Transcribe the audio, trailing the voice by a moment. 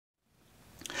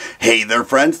Hey there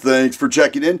friends, thanks for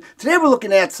checking in. Today we're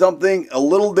looking at something a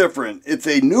little different. It's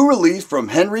a new release from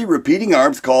Henry Repeating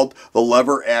Arms called the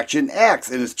Lever Action Axe,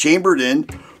 and it's chambered in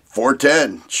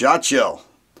 410 shot shell.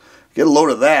 Get a load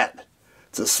of that.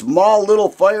 It's a small little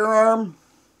firearm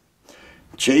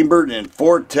chambered in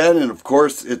 410, and of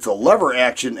course it's a lever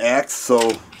action axe,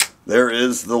 so there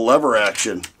is the lever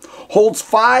action. Holds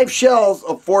 5 shells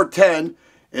of 410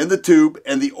 in the tube,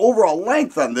 and the overall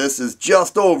length on this is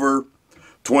just over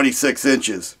 26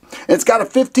 inches. And it's got a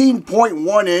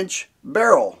 15.1 inch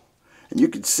barrel, and you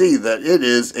can see that it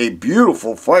is a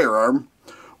beautiful firearm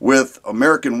with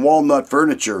American walnut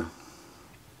furniture.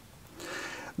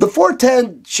 The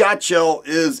 410 shot shell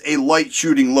is a light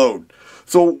shooting load,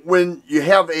 so when you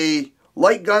have a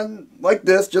light gun like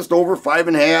this, just over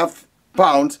 5.5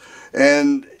 pounds,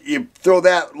 and you throw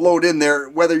that load in there,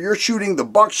 whether you're shooting the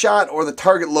buckshot or the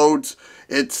target loads,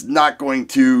 it's not going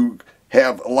to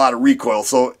have a lot of recoil.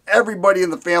 So everybody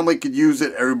in the family could use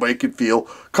it, everybody could feel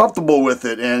comfortable with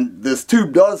it, and this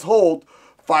tube does hold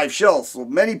 5 shells, so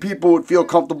many people would feel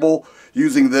comfortable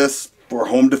using this for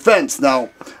home defense. Now,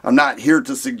 I'm not here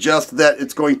to suggest that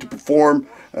it's going to perform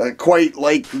quite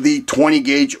like the 20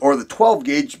 gauge or the 12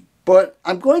 gauge, but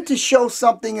I'm going to show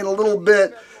something in a little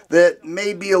bit that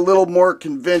may be a little more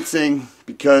convincing,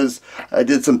 because I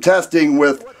did some testing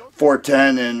with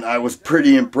 410 and I was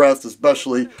pretty impressed,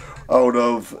 especially out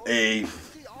of a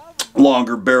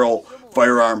longer barrel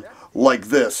firearm like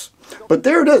this. But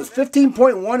there it is,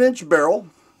 15.1 inch barrel.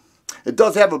 It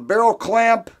does have a barrel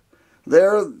clamp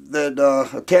there that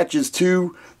attaches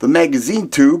to the magazine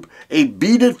tube, a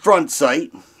beaded front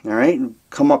sight. All right,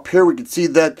 come up here, we can see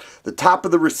that the top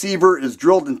of the receiver is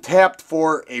drilled and tapped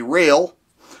for a rail.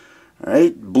 All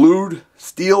right, blued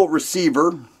steel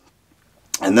receiver,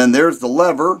 and then there's the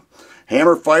lever,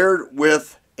 hammer fired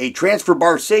with a transfer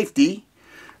bar safety.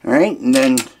 All right, and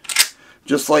then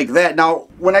just like that. Now,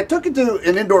 when I took it to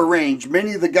an indoor range,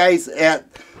 many of the guys at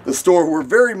the store were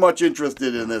very much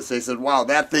interested in this. They said, "Wow,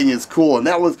 that thing is cool," and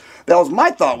that was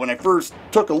my thought when I first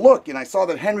took a look and I saw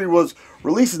that Henry was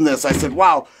releasing this. I said,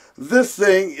 "Wow, this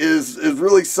thing is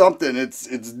really something. It's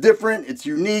different, it's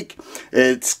unique,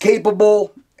 it's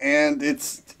capable, and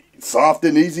it's soft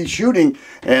and easy shooting,"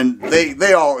 and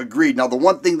they all agreed. Now, the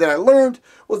one thing that I learned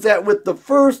was that with the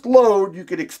first load, you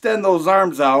could extend those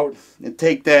arms out and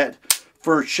take that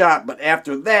first shot, but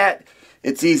after that,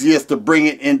 it's easiest to bring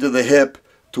it into the hip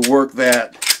to work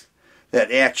that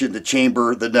action to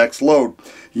chamber the next load.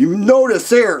 You notice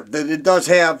there that it does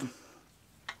have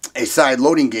a side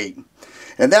loading gate,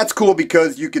 and that's cool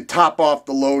because you could top off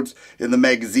the loads in the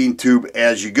magazine tube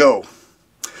as you go.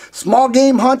 Small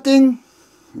game hunting,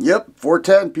 yep,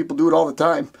 410, people do it all the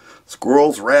time.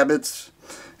 Squirrels, rabbits,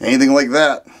 anything like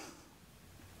that.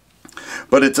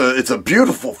 But it's a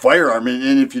beautiful firearm,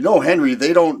 and if you know Henry,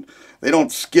 they don't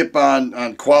skip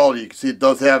on quality. You can see it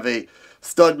does have a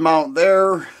stud mount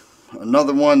there,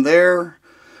 another one there.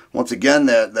 Once again,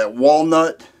 that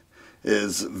walnut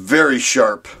is very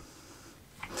sharp,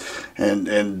 and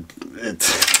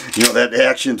it's, you know, that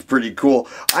action's pretty cool.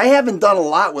 I haven't done a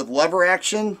lot with lever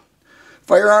action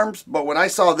firearms, but when I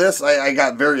saw this, I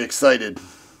got very excited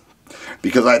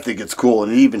because I think it's cool,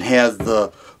 and it even has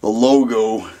the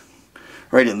logo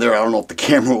right in there. I don't know if the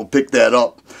camera will pick that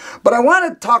up, but I want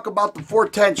to talk about the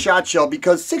 410 shot shell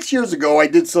because 6 years ago I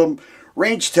did some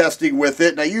range testing with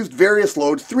it, and I used various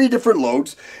loads, 3 different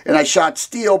loads, and I shot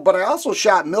steel, but I also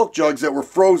shot milk jugs that were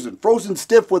frozen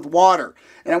stiff with water,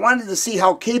 and I wanted to see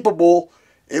how capable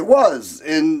it was.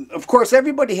 And of course,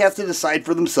 everybody has to decide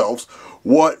for themselves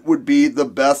what would be the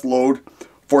best load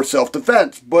for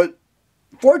self-defense. But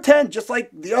 410, just like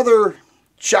the other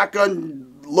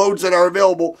shotgun loads that are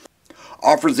available,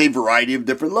 offers a variety of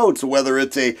different loads. So whether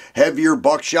it's a heavier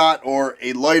buckshot or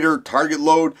a lighter target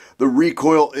load, the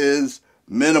recoil is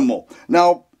minimal.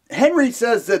 Now, Henry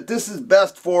says that this is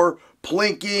best for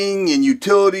plinking and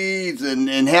utilities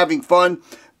and having fun.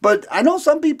 But I know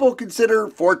some people consider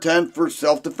 410 for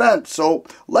self-defense. So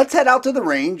let's head out to the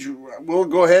range. We'll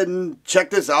go ahead and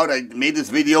check this out. I made this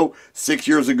video 6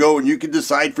 years ago, and you can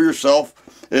decide for yourself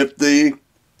if the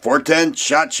 410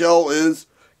 shot shell is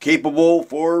capable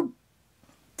for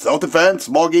self-defense,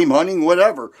 small game hunting,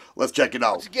 whatever. Let's check it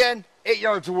out. Once again, 8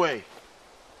 yards away.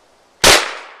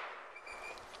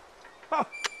 Huh.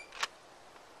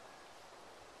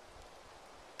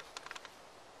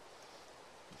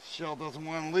 Shell doesn't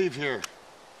want to leave here.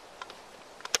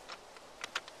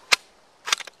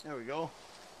 There we go.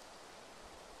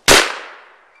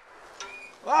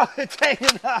 Oh, it's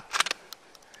hanging out.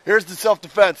 Here's the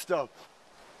self-defense stuff.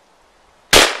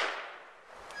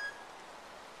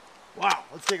 Wow,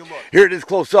 let's take a look. Here it is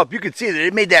close up. You can see that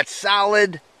it made that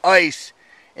solid ice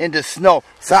into snow.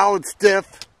 Solid,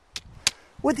 stiff,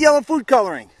 with yellow food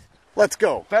coloring. Let's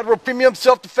go. Federal Premium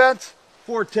Self-Defense,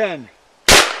 410.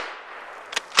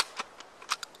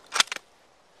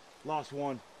 Lost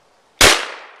one.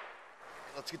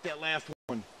 Let's get that last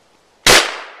one.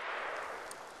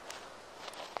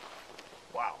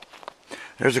 Wow.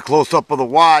 There's a close-up of the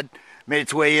wad. Made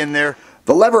its way in there.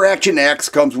 The lever action axe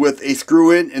comes with a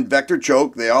screw-in and vector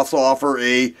choke. They also offer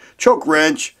a choke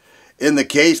wrench in the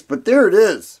case, but there it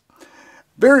is.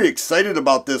 Very excited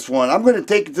about this one. I'm going to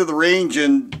take it to the range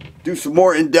and do some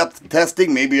more in-depth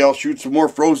testing. Maybe I'll shoot some more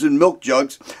frozen milk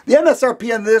jugs. The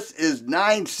MSRP on this is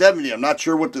 $970. I'm not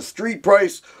sure what the street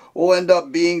price will end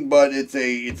up being, but it's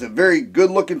a very good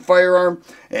looking firearm,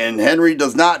 and Henry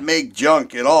does not make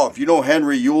junk at all. If you know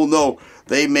Henry, you will know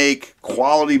they make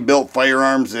quality built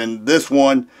firearms, and this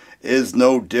one is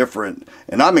no different.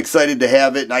 And I'm excited to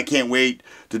have it, and I can't wait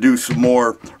to do some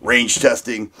more range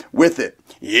testing with it.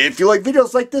 If you like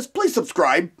videos like this, please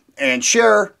subscribe and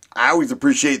share. I always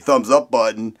appreciate thumbs up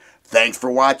button. Thanks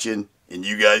for watching, and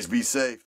you guys be safe.